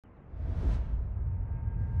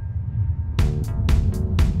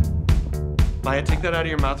Maya, take that out of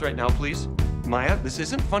your mouth right now, please. Maya, this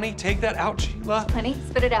isn't funny. Take that out, Sheila. Honey,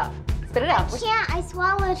 spit it out. Spit it out. I can't, I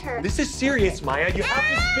swallowed her. This is serious, Maya. You have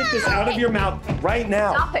to spit this out of your mouth right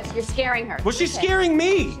now. Stop it, you're scaring her. Well, she's scaring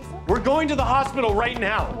me. We're going to the hospital right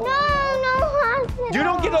now. No hospital. You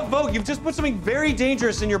don't get a vote. You've just put something very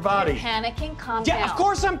dangerous in your body. You're panicking, calm down. Yeah, of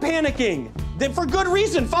course I'm panicking. Then for good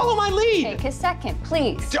reason. Follow my lead. Take a second,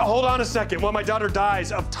 please. Hold on a second while my daughter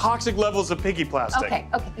dies of toxic levels of piggy plastic. Okay.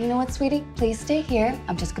 You know what, sweetie? Please stay here.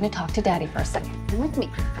 I'm just gonna talk to Daddy for a second. Come with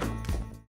me.